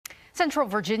Central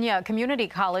Virginia Community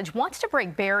College wants to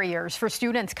break barriers for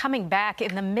students coming back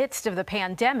in the midst of the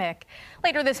pandemic.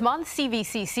 Later this month,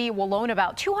 CVCC will loan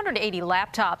about 280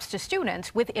 laptops to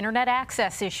students with internet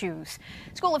access issues.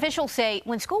 School officials say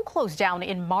when school closed down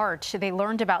in March, they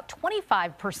learned about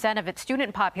 25% of its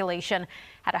student population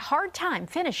had a hard time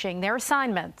finishing their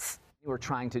assignments. We were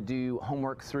trying to do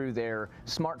homework through their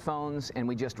smartphones, and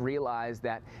we just realized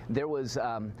that there was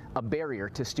a barrier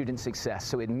to student success.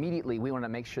 So immediately we wanted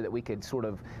to make sure that we could sort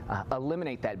of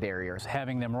eliminate that barrier.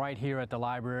 Having them right here at the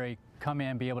library, come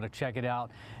in, be able to check it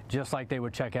out just like they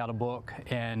would check out a book,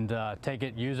 and take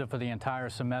it, use it for the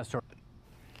entire semester.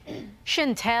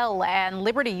 Shintel and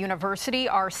Liberty University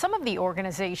are some of the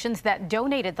organizations that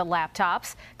donated the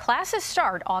laptops. Classes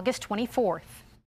start August 24th.